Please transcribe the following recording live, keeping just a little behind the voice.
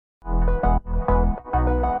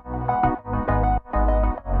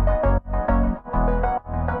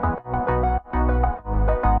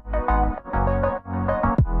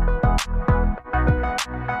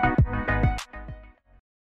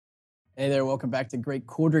Welcome back to Great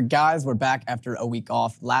Quarter, guys. We're back after a week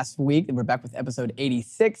off last week, and we're back with episode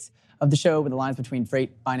 86 of the show, where the lines between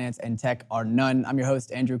freight, finance, and tech are none. I'm your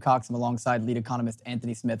host, Andrew Cox. I'm alongside lead economist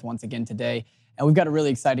Anthony Smith once again today, and we've got a really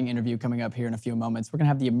exciting interview coming up here in a few moments. We're going to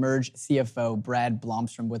have the Emerge CFO Brad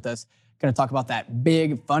Blomstrom with us. Going to talk about that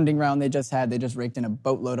big funding round they just had. They just raked in a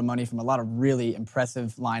boatload of money from a lot of really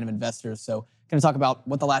impressive line of investors. So going to talk about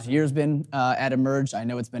what the last year's been at Emerge. I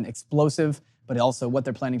know it's been explosive, but also what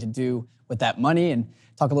they're planning to do with that money and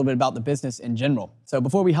talk a little bit about the business in general. So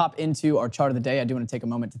before we hop into our chart of the day, I do want to take a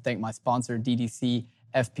moment to thank my sponsor, DDC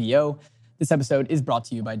FPO. This episode is brought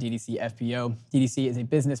to you by DDC FPO. DDC is a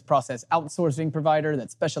business process outsourcing provider that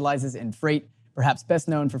specializes in freight. Perhaps best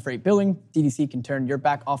known for freight billing, DDC can turn your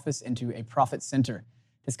back office into a profit center.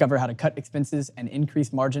 Discover how to cut expenses and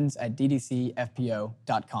increase margins at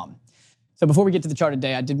ddcfpo.com. So before we get to the chart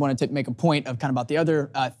today, I did want to make a point of kind of about the other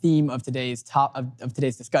theme of today's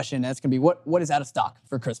today's discussion. And that's going to be what is out of stock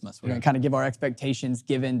for Christmas. We're going to kind of give our expectations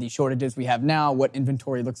given the shortages we have now, what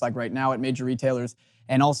inventory looks like right now at major retailers,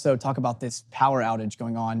 and also talk about this power outage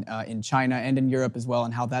going on in China and in Europe as well,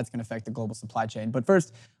 and how that's going to affect the global supply chain. But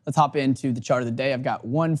first, let's hop into the chart of the day. I've got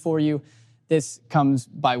one for you. This comes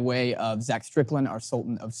by way of Zach Strickland, our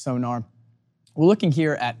Sultan of Sonar. We're looking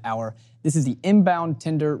here at this is the inbound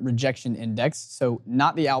tender rejection index. So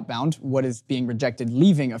not the outbound, what is being rejected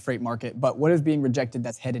leaving a freight market, but what is being rejected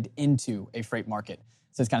that's headed into a freight market.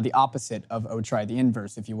 So it's kind of the opposite of OTRI, the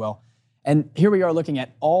inverse, if you will. And here we are looking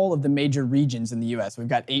at all of the major regions in the U.S. We've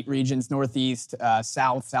got 8 regions: Northeast,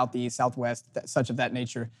 South, Southeast, Southwest, such of that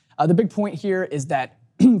nature. The big point here is that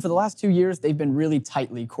for the last 2 years, they've been really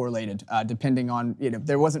tightly correlated, depending on,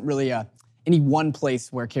 there wasn't really any one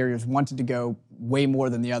place where carriers wanted to go way more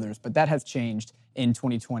than the others, but that has changed in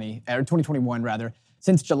 2021 rather.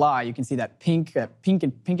 Since July, you can see that pink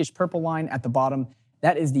and pinkish purple line at the bottom.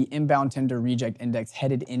 That is the inbound tender reject index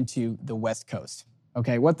headed into the West Coast.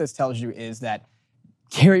 Okay, what this tells you is that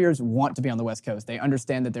carriers want to be on the West Coast. They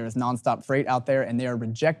understand that there is nonstop freight out there, and they are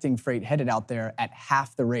rejecting freight headed out there at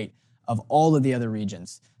half the rate of all of the other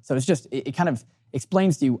regions. So it kind of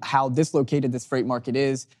explains to you how dislocated this freight market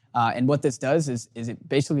is. And what this does is it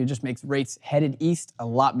basically just makes rates headed east a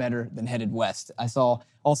lot better than headed west. I saw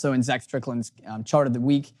also in Zach Strickland's chart of the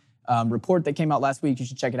week report that came out last week. You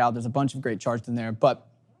should check it out. There's a bunch of great charts in there. But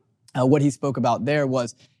what he spoke about there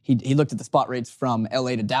was he looked at the spot rates from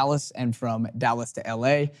LA to Dallas and from Dallas to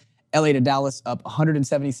LA. LA to Dallas up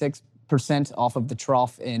 176% off of the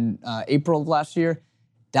trough in April of last year.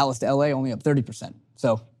 Dallas to LA only up 30%.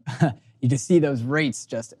 So you just see those rates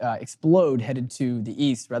just explode headed to the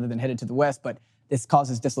east rather than headed to the west. But this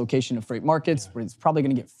causes dislocation of freight markets. Where it's probably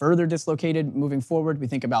going to get further dislocated moving forward. We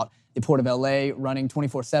think about the Port of LA running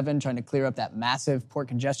 24/7, trying to clear up that massive port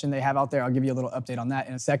congestion they have out there. I'll give you a little update on that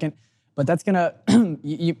in a second. But that's going to,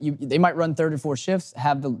 they might run 3 or 4 shifts,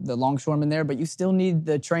 have the longshoremen there, but you still need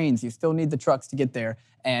the trains. You still need the trucks to get there.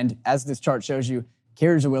 And as this chart shows you,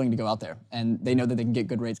 carriers are willing to go out there, and they know that they can get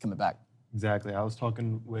good rates coming back. Exactly. I was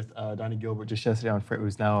talking with Donnie Gilbert just yesterday on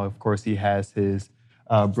FreightWaves Now. Of course, he has his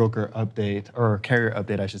broker update, or carrier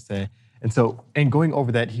update, I should say. And so, in going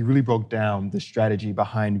over that, he really broke down the strategy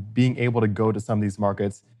behind being able to go to some of these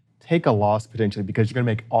markets, take a loss potentially, because you're going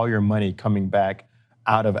to make all your money coming back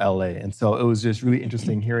out of LA. And so it was just really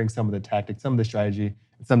interesting hearing some of the tactics, some of the strategy,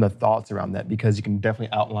 and some of the thoughts around that, because you can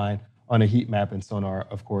definitely outline on a heat map and Sonar,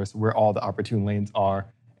 of course, where all the opportune lanes are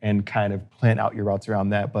and kind of plan out your routes around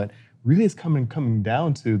that. But really it's coming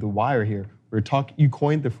down to the wire here. You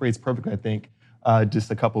coined the phrase perfectly, I think, just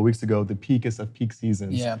a couple of weeks ago, the peakest of peak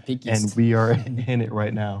seasons. Yeah, peakest. And we are in it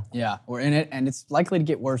right now. Yeah, we're in it, and it's likely to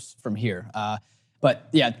get worse from here. But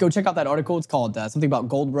yeah, go check out that article. It's called something about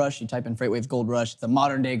Gold Rush. You type in FreightWaves Gold Rush. It's a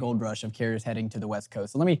modern day gold rush of carriers heading to the West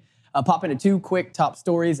Coast. So let me pop into 2 quick top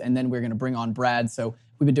stories, and then we're going to bring on Brad. So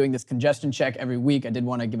we've been doing this congestion check every week. I did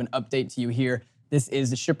want to give an update to you here. This is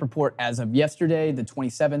the ship report as of yesterday, the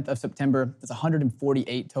 27th of September. There's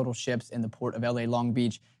 148 total ships in the port of LA Long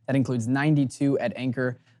Beach. That includes 92 at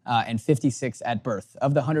anchor and 56 at berth.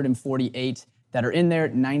 Of the 148 that are in there,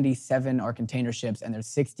 97 are container ships, and there's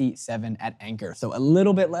 67 at anchor. So a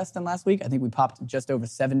little bit less than last week. I think we popped just over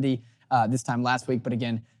 70 this time last week. But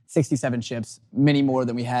again, 67 ships, many more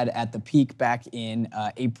than we had at the peak back in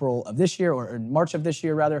April of this year, or March of this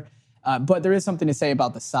year, rather. But there is something to say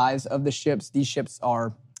about the size of the ships. These ships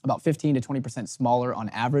are about 15 to 20% smaller on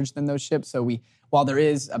average than those ships. So while there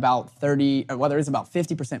is about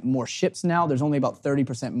 50% more ships now, there's only about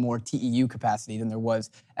 30% more TEU capacity than there was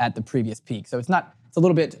at the previous peak. So it's a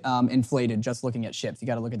little bit inflated just looking at ships. You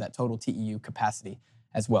got to look at that total TEU capacity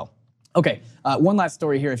as well. Okay, one last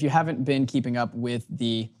story here. If you haven't been keeping up with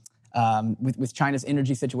the With China's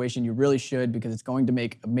energy situation, you really should, because it's going to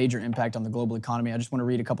make a major impact on the global economy. I just want to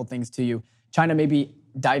read a couple things to you. China may be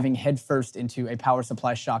diving headfirst into a power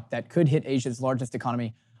supply shock that could hit Asia's largest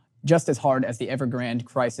economy just as hard as the Evergrande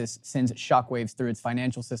crisis sends shockwaves through its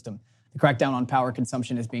financial system. The crackdown on power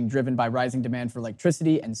consumption is being driven by rising demand for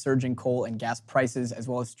electricity and surging coal and gas prices, as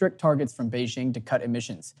well as strict targets from Beijing to cut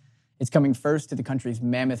emissions. It's coming first to the country's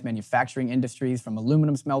mammoth manufacturing industries, from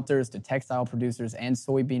aluminum smelters to textile producers and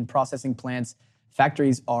soybean processing plants.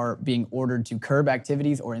 Factories are being ordered to curb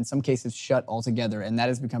activities or in some cases shut altogether, and that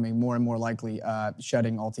is becoming more and more likely,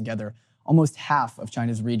 shutting altogether. Almost half of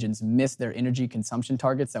China's regions missed their energy consumption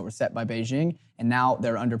targets that were set by Beijing, and now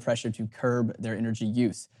they're under pressure to curb their energy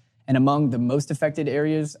use. And among the most affected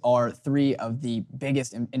areas are three of the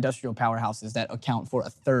biggest industrial powerhouses that account for a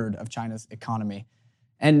third of China's economy.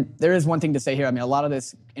 And there is one thing to say here. I mean, a lot of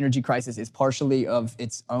this energy crisis is partially of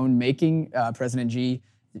its own making. President Xi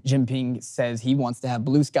Jinping says he wants to have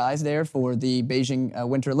blue skies there for the Beijing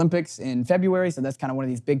Winter Olympics in February. So that's kind of one of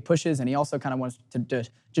these big pushes. And he also kind of wants to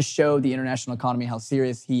just show the international economy how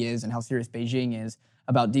serious he is and how serious Beijing is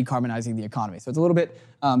about decarbonizing the economy. So it's a little bit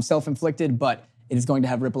self-inflicted, but it is going to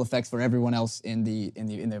have ripple effects for everyone else in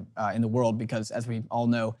the world, because as we all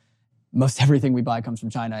know, most everything we buy comes from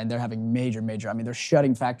China, and they're having major, I mean, they're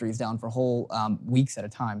shutting factories down for whole weeks at a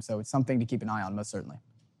time. So it's something to keep an eye on, most certainly.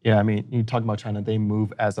 Yeah, I mean, you talk about China, they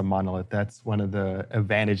move as a monolith. That's one of the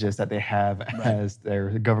advantages that they have as their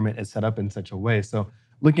government is set up in such a way. So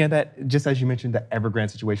looking at that, just as you mentioned, the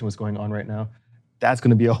Evergrande situation was going on right now, that's going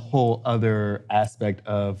to be a whole other aspect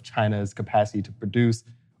of China's capacity to produce,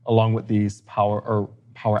 along with these power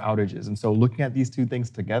outages. And so looking at these two things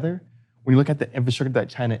together, when you look at the infrastructure that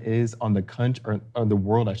China is on the country, or the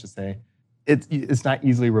world, I should say, it's not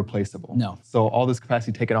easily replaceable. No. So all this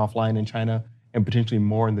capacity taken offline in China, and potentially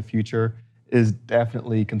more in the future, is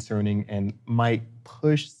definitely concerning and might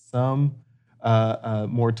push some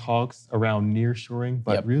more talks around nearshoring.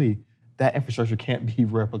 But really, that infrastructure can't be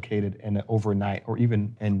replicated in an overnight or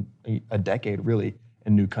even in a decade, really,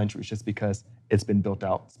 in new countries, just because it's been built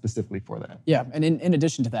out specifically for that. Yeah, and in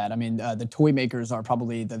addition to that, I mean, the toy makers are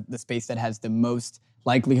probably the space that has the most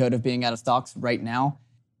likelihood of being out of stocks right now.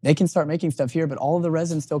 They can start making stuff here, but all of the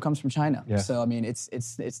resin still comes from China. Yeah. So I mean,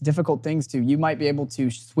 it's difficult things to. You might be able to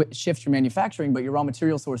shift your manufacturing, but your raw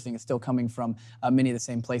material sourcing is still coming from many of the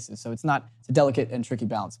same places. So it's a delicate and tricky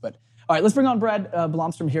balance. But all right, let's bring on Brad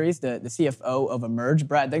Blomstrom here. He's the CFO of Emerge.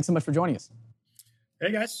 Brad, thanks so much for joining us.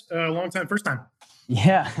 Hey guys, long time, first time.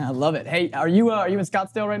 Yeah, I love it. Hey, are you in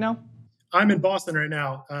Scottsdale right now? I'm in Boston right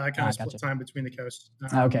now. I kind of split time between the coasts.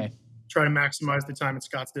 Okay. Try to maximize the time in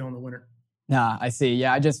Scottsdale in the winter. Nah, I see.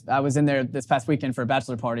 Yeah, I was in there this past weekend for a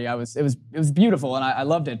bachelor party. It was beautiful and I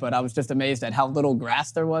loved it, but I was just amazed at how little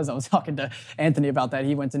grass there was. I was talking to Anthony about that.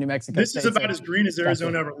 He went to New Mexico. This is about as green as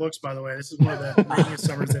Arizona ever looks, by the way. This is one of the rainiest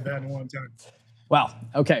summers they've had in a long time. Wow.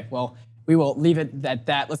 Okay. Well, we will leave it at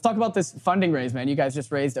that. Let's talk about this funding raise, man. You guys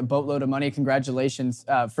just raised a boatload of money. Congratulations,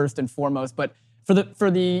 first and foremost. But for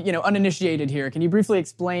the uninitiated here, can you briefly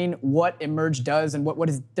explain what Emerge does and what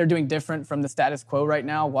is they're doing different from the status quo right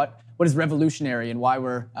now? What is revolutionary and why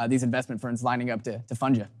were these investment firms lining up to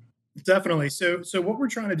fund you? Definitely. So what we're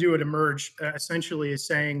trying to do at Emerge essentially is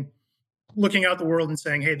looking out the world and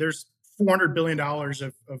saying, hey, there's $400 billion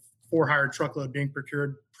of for-hire truckload being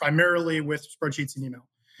procured primarily with spreadsheets and email.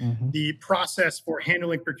 Mm-hmm. The process for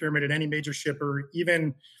handling procurement at any major shipper,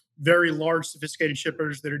 even very large, sophisticated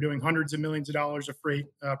shippers that are doing hundreds of millions of dollars of freight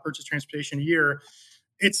purchase transportation a year,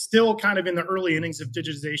 it's still kind of in the early innings of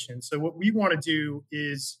digitization. So what we want to do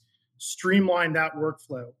is streamline that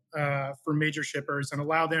workflow for major shippers and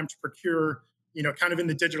allow them to procure, kind of in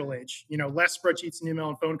the digital age, less spreadsheets and email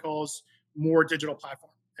and phone calls, more digital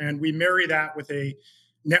platform. And we marry that with a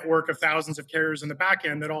network of thousands of carriers in the back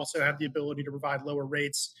end that also have the ability to provide lower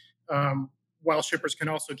rates, while shippers can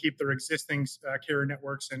also keep their existing carrier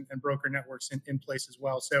networks and broker networks in place as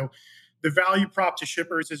well. So the value prop to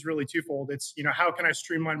shippers is really twofold. It's, how can I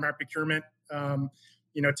streamline my procurement,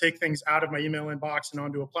 take things out of my email inbox and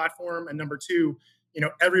onto a platform? And number two,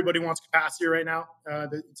 everybody wants capacity right now.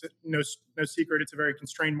 It's no secret. It's a very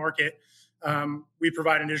constrained market. We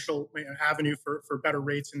provide an initial avenue for better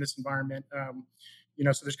rates in this environment.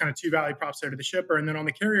 So there's kind of two value props there to the shipper. And then on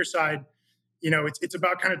the carrier side, it's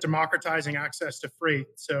about kind of democratizing access to freight.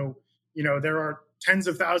 So, there are tens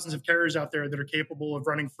of thousands of carriers out there that are capable of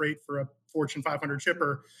running freight for a Fortune 500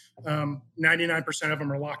 shipper. 99% of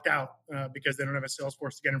them are locked out because they don't have a sales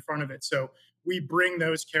force to get in front of it. So we bring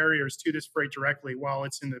those carriers to this freight directly while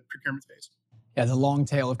it's in the procurement phase. Yeah, there's a long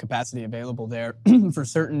tail of capacity available there for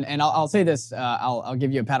certain. And I'll say this, I'll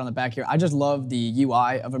give you a pat on the back here. I just love the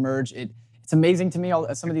UI of Emerge. It's amazing to me.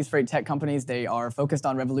 Some of these freight tech companies, they are focused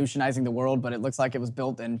on revolutionizing the world, but it looks like it was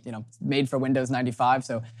built and made for Windows 95.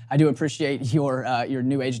 So I do appreciate your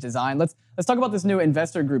new age design. Let's talk about this new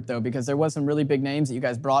investor group though, because there was some really big names that you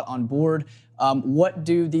guys brought on board. What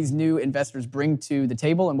do these new investors bring to the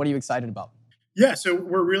table, and what are you excited about? Yeah, so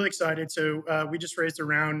we're really excited. So we just raised a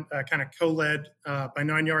round, kind of co-led by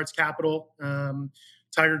 9 Yards Capital,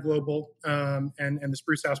 Tiger Global, and the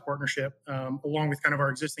Spruce House Partnership, along with kind of our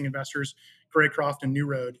existing investors, Graycroft and New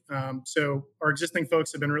Road. So our existing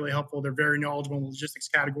folks have been really helpful. They're very knowledgeable in the logistics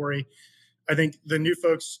category. I think the new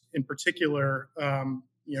folks in particular,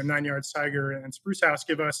 9 Yards, Tiger, and Spruce House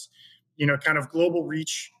give us kind of global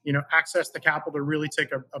reach, access to capital to really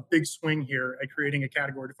take a big swing here at creating a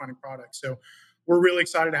category defining product. So we're really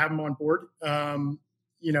excited to have them on board.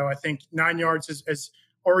 I think 9 Yards has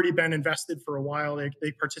already been invested for a while.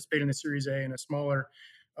 They participated in the Series A in a smaller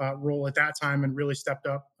role at that time and really stepped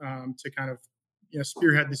up to kind of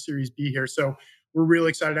spearhead the Series B here. So we're really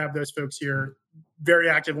excited to have those folks here. Very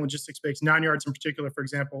active in logistics space. 9 Yards in particular, for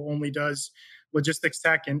example, only does logistics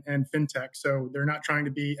tech and fintech. So they're not trying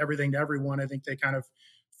to be everything to everyone. I think they kind of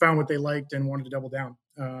found what they liked and wanted to double down.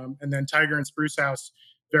 And then Tiger and Spruce House,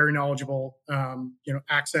 very knowledgeable,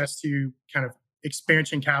 access to kind of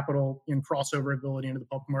expansion capital and crossover ability into the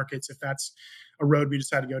public markets if that's a road we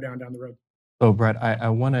decide to go down the road. So, Brad, I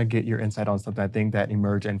want to get your insight on something I think that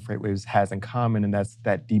Emerge and FreightWaves has in common, and that's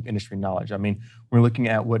that deep industry knowledge. I mean, we're looking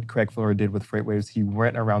at what Craig Fuller did with FreightWaves. He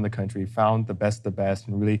went around the country, found the best,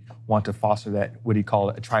 and really want to foster that, what he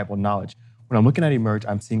called a tribal knowledge. When I'm looking at Emerge,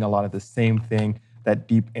 I'm seeing a lot of the same thing, that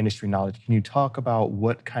deep industry knowledge. Can you talk about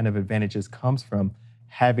what kind of advantages comes from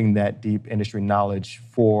having that deep industry knowledge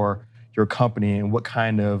for your company and what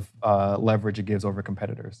kind of leverage it gives over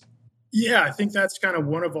competitors? Yeah, I think that's kind of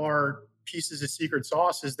one of our pieces of secret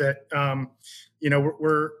sauce is that,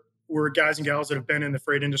 we're guys and gals that have been in the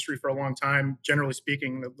freight industry for a long time. Generally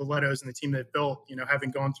speaking, the Letos and the team they've built,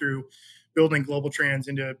 having gone through building Global Trans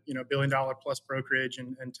into, $1 billion plus brokerage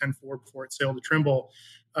and 10-4 before it sailed to Trimble.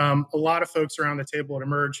 A lot of folks around the table at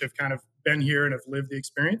Emerge have kind of been here and have lived the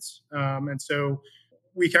experience. And so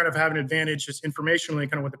we kind of have an advantage just informationally,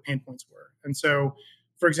 kind of what the pain points were. And so,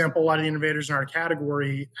 for example, a lot of the innovators in our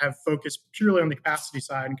category have focused purely on the capacity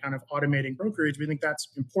side and kind of automating brokerage. We think that's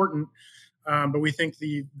important, but we think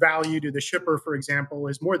the value to the shipper, for example,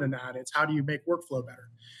 is more than that. It's how do you make workflow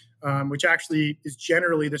better, which actually is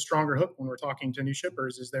generally the stronger hook when we're talking to new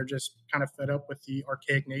shippers, is they're just kind of fed up with the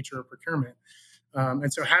archaic nature of procurement.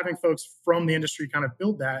 And so having folks from the industry kind of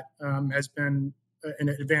build that has been an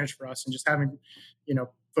advantage for us. And just having,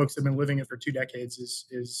 folks that have been living it for 2 decades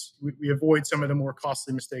is we avoid some of the more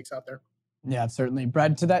costly mistakes out there. Yeah, certainly.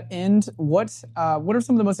 Brad, to that end, what are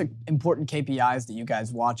some of the most important KPIs that you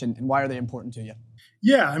guys watch, and why are they important to you?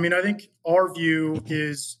 Yeah, I mean, I think our view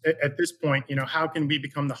is at this point, how can we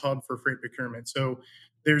become the hub for freight procurement? So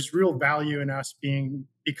there's real value in us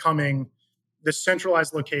becoming the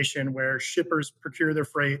centralized location where shippers procure their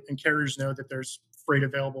freight and carriers know that there's freight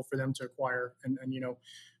available for them to acquire and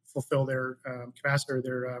fulfill their capacity or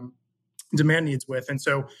their demand needs with. And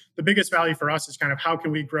so the biggest value for us is kind of how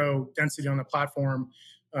can we grow density on the platform,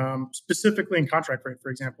 specifically in contract freight,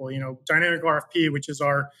 for example. Dynamic RFP, which is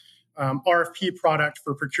our RFP product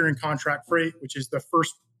for procuring contract freight, which is the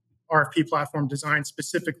first RFP platform designed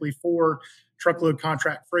specifically for truckload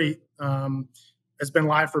contract freight, has been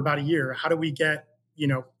live for about a year. How do we get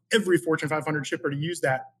every Fortune 500 shipper to use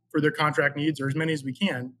that for their contract needs, or as many as we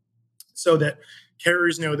can, so that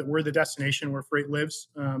carriers know that we're the destination where freight lives,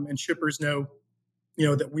 and shippers know,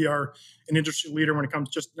 that we are an industry leader when it comes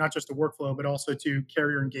not just to workflow, but also to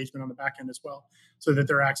carrier engagement on the back end as well, so that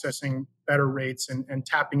they're accessing better rates and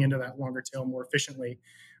tapping into that longer tail more efficiently,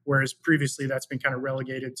 whereas previously that's been kind of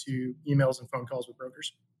relegated to emails and phone calls with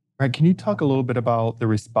brokers. All right, can you talk a little bit about the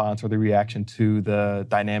response or the reaction to the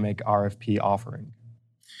dynamic RFP offering?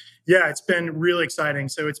 Yeah, it's been really exciting.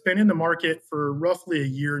 So it's been in the market for roughly a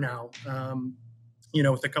year now,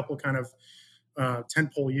 with a couple kind of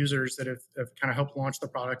tentpole users that have kind of helped launch the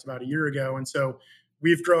product about a year ago. And so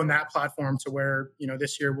we've grown that platform to where,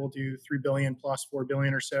 this year we'll do 3 billion plus 4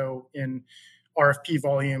 billion or so in RFP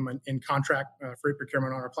volume and in contract freight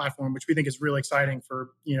procurement on our platform, which we think is really exciting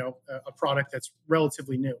for, a product that's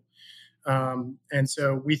relatively new. And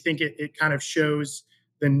so we think it kind of shows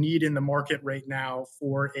the need in the market right now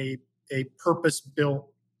for a purpose-built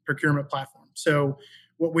procurement platform. So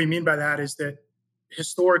what we mean by that is that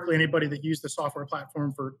historically, anybody that used the software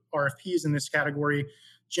platform for RFPs in this category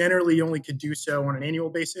generally only could do so on an annual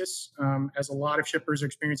basis. As a lot of shippers are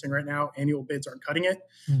experiencing right now, annual bids aren't cutting it.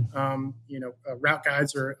 Route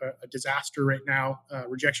guides are a disaster right now.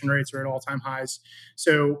 Rejection rates are at all-time highs.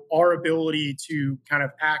 So our ability to kind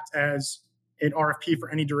of act as an RFP for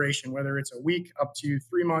any duration, whether it's a week, up to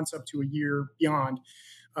 3 months, up to a year, beyond,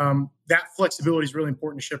 that flexibility is really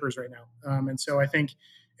important to shippers right now. And so I think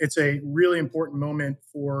it's a really important moment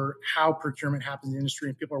for how procurement happens in the industry,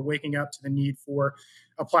 and people are waking up to the need for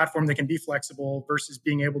a platform that can be flexible versus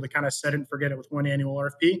being able to kind of set it and forget it with one annual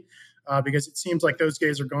RFP, because it seems like those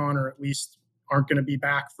days are gone, or at least aren't going to be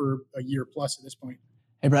back for a year plus at this point.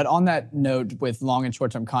 Hey, Brad, on that note with long and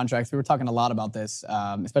short-term contracts, we were talking a lot about this,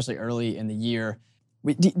 especially early in the year.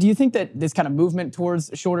 Do you think that this kind of movement towards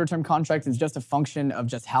shorter-term contracts is just a function of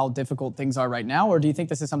just how difficult things are right now, or do you think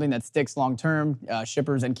this is something that sticks long-term?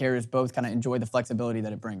 Shippers and carriers both kind of enjoy the flexibility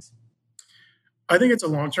that it brings. I think it's a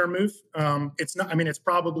long-term move. It's not. I mean, it's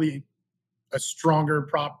probably a stronger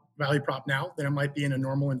value prop now than it might be in a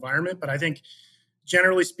normal environment. But I think,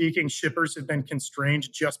 generally speaking, shippers have been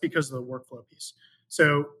constrained just because of the workflow piece.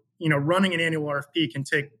 So, running an annual RFP can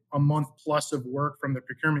take a month plus of work from the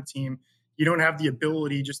procurement team. You don't have the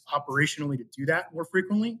ability just operationally to do that more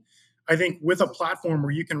frequently. I think with a platform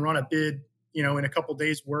where you can run a bid, in a couple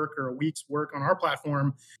days work or a week's work on our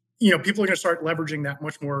platform, people are going to start leveraging that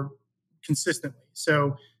much more consistently.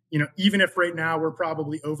 So, even if right now we're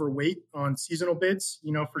probably overweight on seasonal bids,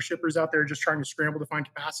 for shippers out there just trying to scramble to find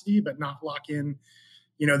capacity, but not lock in,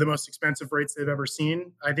 the most expensive rates they've ever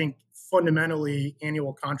seen, I think fundamentally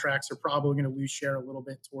annual contracts are probably going to lose share a little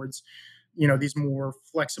bit towards these more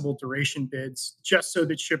flexible duration bids, just so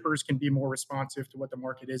that shippers can be more responsive to what the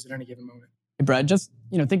market is at any given moment. Hey, Brad, just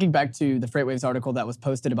thinking back to the FreightWaves article that was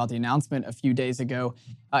posted about the announcement a few days ago,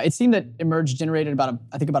 it seemed that Emerge generated about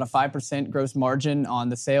a 5% gross margin on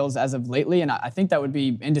the sales as of lately, and I think that would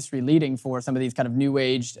be industry leading for some of these kind of new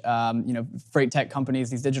aged, freight tech companies,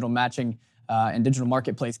 these digital matching and digital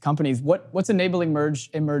marketplace companies. What's enabling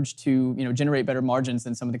Emerge to generate better margins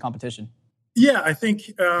than some of the competition? Yeah, I think.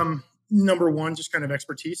 Number one, just kind of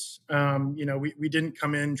expertise. We didn't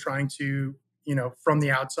come in trying to, from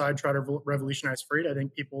the outside, try to revolutionize freight. I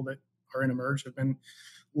think people that are in Emerge have been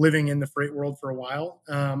living in the freight world for a while.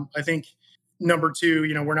 I think number two,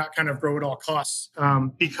 we're not kind of grow at all costs.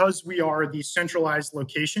 Because we are the centralized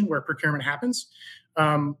location where procurement happens.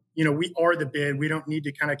 We are the bid. We don't need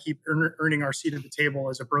to kind of keep earning our seat at the table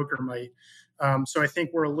as a broker might. So I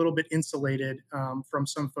think we're a little bit insulated from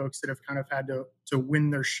some folks that have kind of had to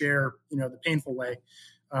win their share, the painful way,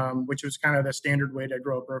 which was kind of the standard way to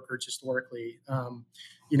grow a brokerage historically.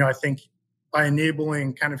 I think by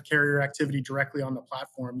enabling kind of carrier activity directly on the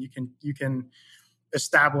platform, you can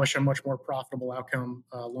establish a much more profitable outcome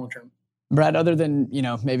long term. Brad, other than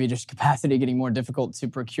maybe just capacity getting more difficult to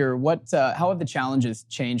procure, how have the challenges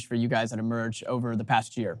changed for you guys at Emerge over the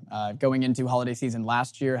past year? Going into holiday season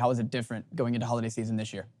last year, how is it different going into holiday season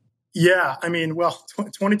this year? Yeah, I mean,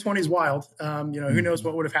 2020 is wild. Who knows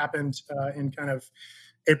what would have happened in kind of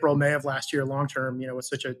April, May of last year, long term. With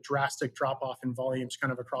such a drastic drop off in volumes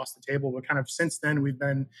kind of across the table. But kind of since then, we've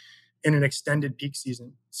been in an extended peak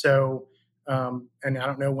season. So, and I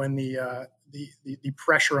don't know when the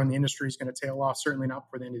pressure on the industry is going to tail off, certainly not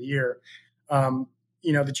before the end of the year.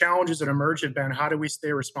 The challenges at Emerge have been, how do we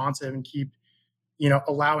stay responsive and keep,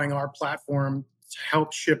 allowing our platform to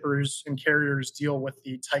help shippers and carriers deal with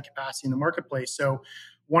the tight capacity in the marketplace. So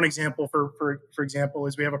one example, for example,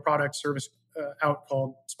 is we have a product service out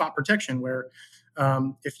called Spot Protection, where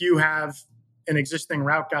if you have an existing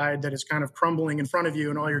route guide that is kind of crumbling in front of you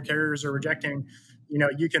and all your carriers are rejecting,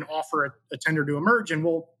 you can offer a tender to Emerge, and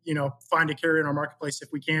we'll, find a carrier in our marketplace if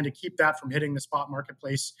we can to keep that from hitting the spot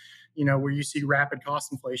marketplace, where you see rapid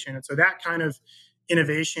cost inflation. And so that kind of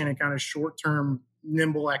innovation and kind of short-term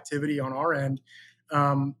nimble activity on our end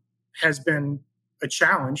has been a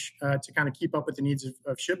challenge to kind of keep up with the needs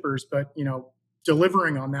of shippers. But,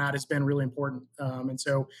 delivering on that has been really important. And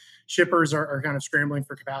so shippers are kind of scrambling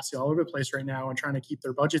for capacity all over the place right now and trying to keep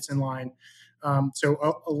their budgets in line.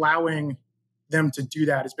 So allowing them to do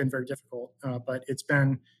that has been very difficult, but it's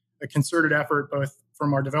been a concerted effort both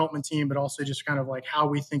from our development team, but also just kind of like how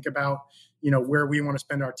we think about, where we want to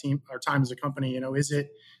spend our time as a company. Is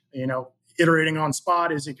it, iterating on spot?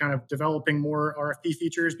 Is it kind of developing more RFP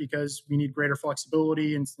features because we need greater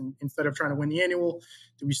flexibility and instead of trying to win the annual?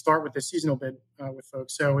 Do we start with the seasonal bid with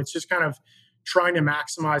folks? So it's just kind of trying to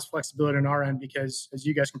maximize flexibility on our end, because as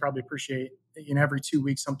you guys can probably appreciate, every 2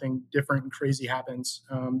 weeks something different and crazy happens.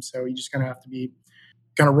 So you just kind of have to be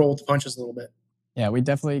roll with the punches a little bit. Yeah, we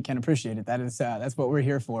definitely can appreciate it. That's what we're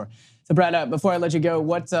here for. So, Brad, before I let you go,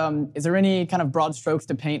 what is there any kind of broad strokes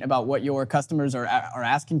to paint about what your customers are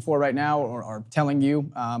asking for right now, or are telling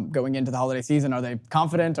you going into the holiday season? Are they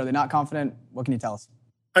confident? Are they not confident? What can you tell us?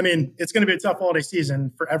 I mean, it's going to be a tough holiday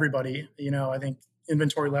season for everybody. I think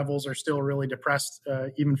inventory levels are still really depressed,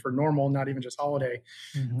 even for normal, not even just holiday.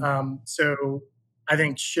 So I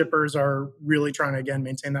think shippers are really trying to, again,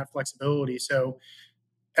 maintain that flexibility. So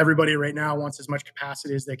everybody right now wants as much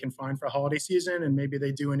capacity as they can find for a holiday season, and maybe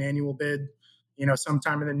they do an annual bid,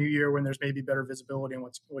 sometime in the new year when there's maybe better visibility on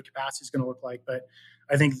what capacity is going to look like. But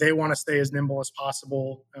I think they want to stay as nimble as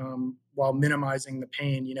possible, while minimizing the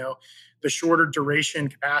pain. The shorter duration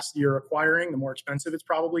capacity you're acquiring, the more expensive it's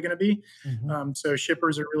probably going to be. So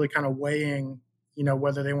shippers are really kind of weighing,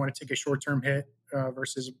 whether they want to take a short-term hit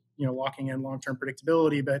versus, locking in long-term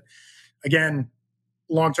predictability. But again,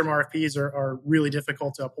 long-term RFPs are really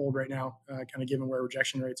difficult to uphold right now, kind of given where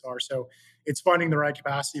rejection rates are. So it's finding the right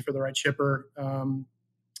capacity for the right shipper, and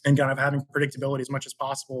kind of having predictability as much as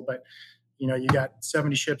possible. But, you got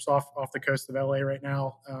 70 ships off the coast of LA right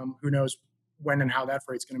now. Who knows when and how that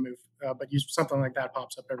freight's going to move. But something like that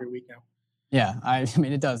pops up every week now. Yeah, I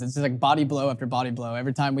mean, it does. It's just like body blow after body blow.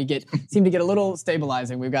 Every time we seem to get a little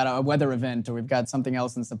stabilizing, we've got a weather event or we've got something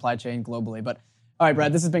else in the supply chain globally. But all right,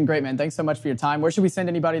 Brad, this has been great, man. Thanks so much for your time. Where should we send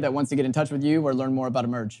anybody that wants to get in touch with you or learn more about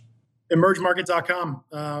Emerge? EmergeMarket.com.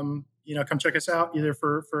 Come check us out either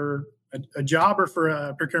for a job or for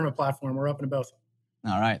a procurement platform. We're open to both.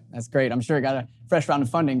 All right, that's great. I'm sure you got a fresh round of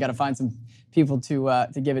funding. Got to find some people to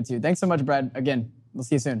give it to. Thanks so much, Brad. Again, we'll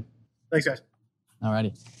see you soon. Thanks, guys. All righty.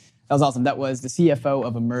 That was awesome. That was the CFO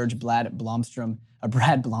of Emerge, Brad Blomstrom.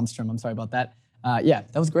 I'm sorry about that. Yeah,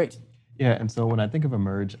 that was great. Yeah, and so when I think of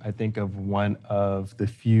Emerge, I think of one of the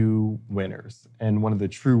few winners and one of the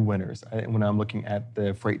true winners when I'm looking at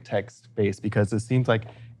the freight tech space, because it seems like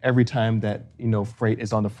every time that freight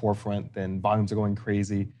is on the forefront, then volumes are going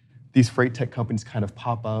crazy. These freight tech companies kind of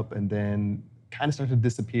pop up and then kind of start to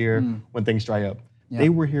disappear when things dry up. Yeah. They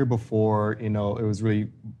were here before, it was really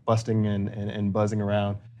busting and buzzing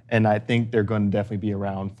around. And I think they're going to definitely be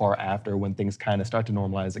around far after when things kind of start to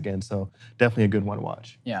normalize again. So definitely a good one to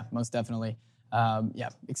watch. Yeah, most definitely.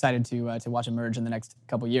 Excited to watch Emerge in the next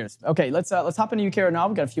couple years. Okay, let's hop into UCARE now.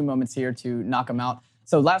 We've got a few moments here to knock them out.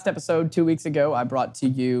 So last episode, 2 weeks ago, I brought to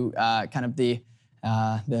you kind of the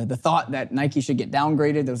thought that Nike should get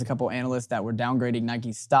downgraded. There was a couple analysts that were downgrading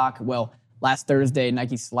Nike's stock. Well, last Thursday,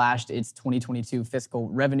 Nike slashed its 2022 fiscal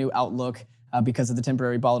revenue outlook because of the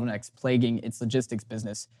temporary bottlenecks plaguing its logistics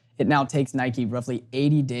business. It now takes Nike roughly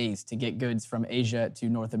 80 days to get goods from Asia to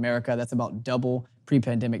North America. That's about double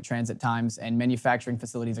pre-pandemic transit times, and manufacturing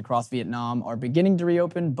facilities across Vietnam are beginning to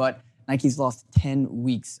reopen, but Nike's lost 10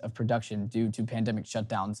 weeks of production due to pandemic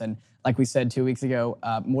shutdowns. And like we said 2 weeks ago,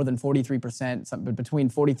 more than 43%, between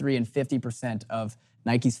 43 and 50% of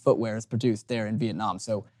Nike's footwear is produced there in Vietnam.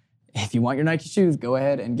 So if you want your Nike shoes, go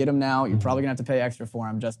ahead and get them now. You're probably gonna have to pay extra for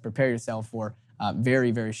them. Just prepare yourself for very,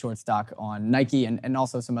 very short stock on Nike and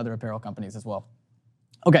also some other apparel companies as well.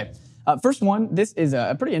 Okay, first one, this is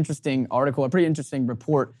a pretty interesting article, a pretty interesting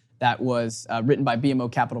report that was written by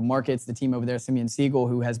BMO Capital Markets, the team over there, Simeon Siegel,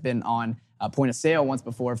 who has been on Point of Sale once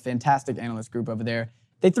before, fantastic analyst group over there.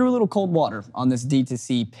 They threw a little cold water on this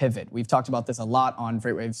D2C pivot. We've talked about this a lot on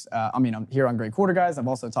FreightWaves. I'm here on Great Quarter Guys. I'm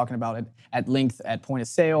also talking about it at length at Point of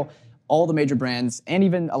Sale. All the major brands and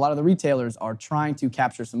even a lot of the retailers are trying to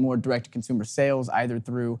capture some more direct-to-consumer sales, either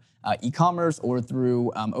through e-commerce or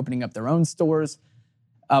through opening up their own stores.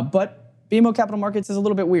 But BMO Capital Markets is a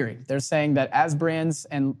little bit weary. They're saying that as brands,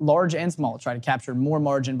 and large and small, try to capture more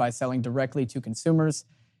margin by selling directly to consumers,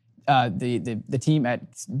 the team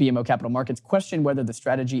at BMO Capital Markets questioned whether the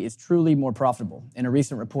strategy is truly more profitable. In a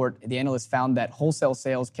recent report, the analysts found that wholesale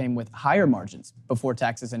sales came with higher margins before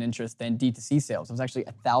taxes and interest than D2C sales. It was actually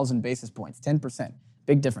 1,000 basis points, 10%,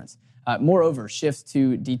 big difference. Moreover, shifts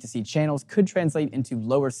to D2C channels could translate into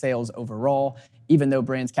lower sales overall, even though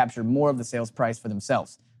brands capture more of the sales price for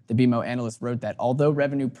themselves. The BMO analyst wrote that although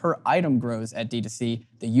revenue per item grows at D2C,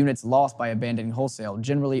 the units lost by abandoning wholesale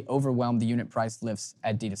generally overwhelm the unit price lifts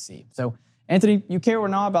at D2C. So, Anthony, you care or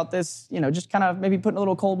not about this? Just kind of maybe putting a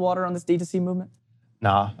little cold water on this D2C movement?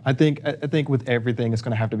 Nah, I think with everything, it's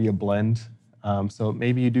going to have to be a blend. So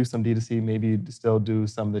maybe you do some D2C, maybe you still do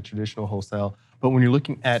some of the traditional wholesale. But when you're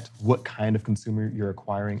looking at what kind of consumer you're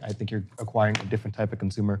acquiring, I think you're acquiring a different type of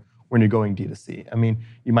consumer when you're going D2C. I mean,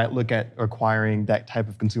 you might look at acquiring that type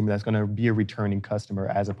of consumer that's going to be a returning customer,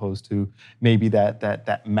 as opposed to maybe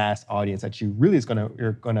that mass audience that you're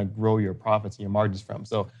going to grow your profits and your margins from.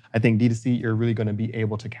 So I think D2C, you're really going to be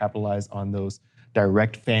able to capitalize on those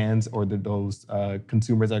direct fans or those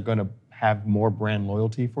consumers are going to have more brand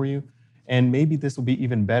loyalty for you. And maybe this will be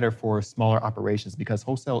even better for smaller operations because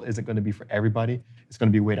wholesale isn't going to be for everybody. It's going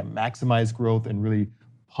to be a way to maximize growth and really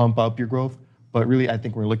pump up your growth. But really, I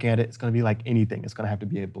think when we're looking at it, it's going to be like anything. It's going to have to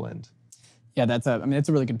be a blend. Yeah, that's a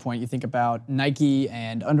really good point. You think about Nike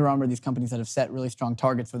and Under Armour, these companies that have set really strong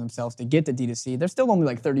targets for themselves to get to D2C. They're still only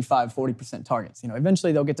like 35, 40% targets.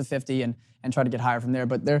 Eventually they'll get to 50 and try to get higher from there,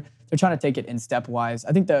 but they're trying to take it in stepwise.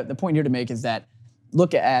 I think the point here to make is that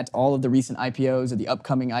look at all of the recent IPOs or the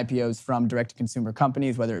upcoming IPOs from direct-to-consumer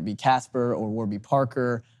companies, whether it be Casper or Warby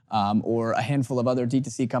Parker or a handful of other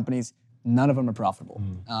D2C companies. None of them are profitable.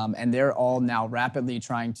 And they're all now rapidly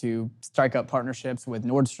trying to strike up partnerships with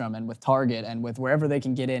Nordstrom and with Target and with wherever they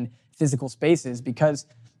can get in physical spaces because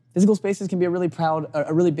physical spaces can be a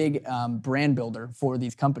really big brand builder for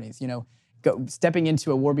these companies. Stepping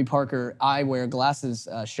into a Warby Parker eyewear glasses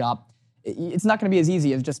shop, it's not going to be as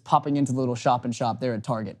easy as just popping into the little shop and shop there at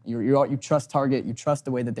Target. You trust Target, you trust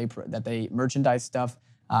the way that they merchandise stuff,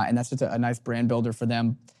 and that's just a nice brand builder for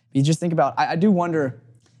them. You just think about, I do wonder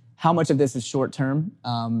how much of this is short term.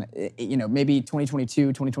 Maybe 2022,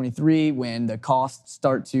 2023, when the costs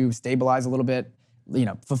start to stabilize a little bit.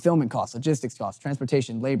 Fulfillment costs, logistics costs,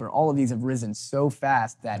 transportation, labor, all of these have risen so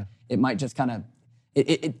fast that it might just kind of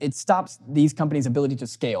it stops these companies' ability to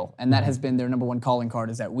scale, and that has been their number one calling card: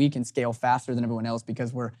 is that we can scale faster than everyone else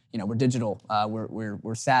because we're digital,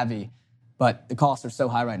 we're savvy, but the costs are so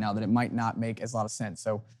high right now that it might not make as a lot of sense.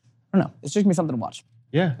 So I don't know. It's just gonna be something to watch.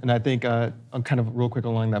 Yeah, and I think I'm kind of real quick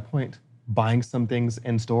along that point. Buying some things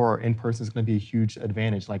in store or in person is going to be a huge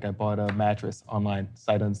advantage. Like I bought a mattress online,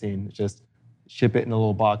 sight unseen, just ship it in a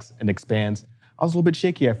little box and expands. I was a little bit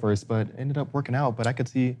shaky at first, but ended up working out. But I could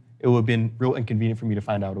see it would have been real inconvenient for me to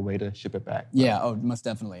find out a way to ship it back. Yeah, most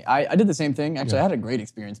definitely. I did the same thing. Actually, I had a great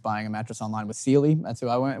experience buying a mattress online with Sealy. That's who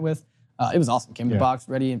I went with. It was awesome. Came in the box,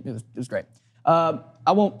 ready. It was great. We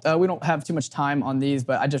don't have too much time on these,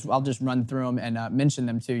 but I'll just run through them and mention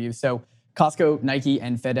them to you. So Costco, Nike,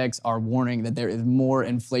 and FedEx are warning that there is more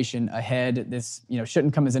inflation ahead. This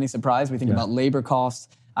shouldn't come as any surprise. We think about labor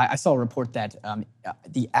costs. I saw a report that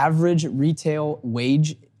the average retail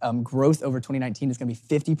wage growth over 2019 is going to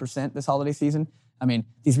be 50% this holiday season. I mean,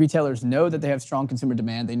 these retailers know that they have strong consumer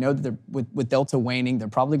demand. They know that they're with Delta waning, they're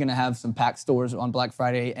probably going to have some packed stores on Black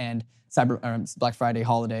Friday and Black Friday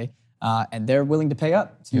holiday, and they're willing to pay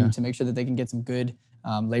up to make sure that they can get some good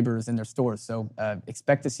laborers in their stores. So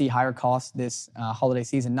expect to see higher costs this holiday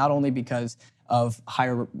season, not only because of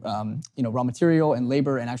higher raw material and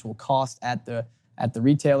labor and actual cost at the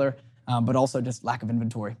retailer, but also just lack of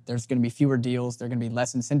inventory. There's going to be fewer deals. They're going to be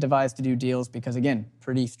less incentivized to do deals because, again,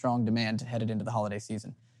 pretty strong demand headed into the holiday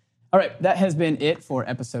season. All right, that has been it for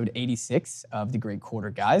episode 86 of The Great Quarter,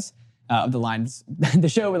 guys. Of the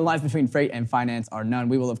show where the lines between freight and finance are none.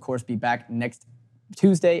 We will, of course, be back next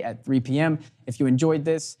Tuesday at 3 p.m. If you enjoyed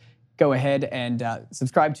this, go ahead and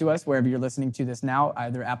subscribe to us wherever you're listening to this now,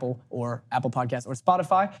 either Apple Podcasts or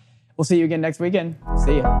Spotify. We'll see you again next weekend.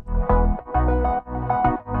 See ya.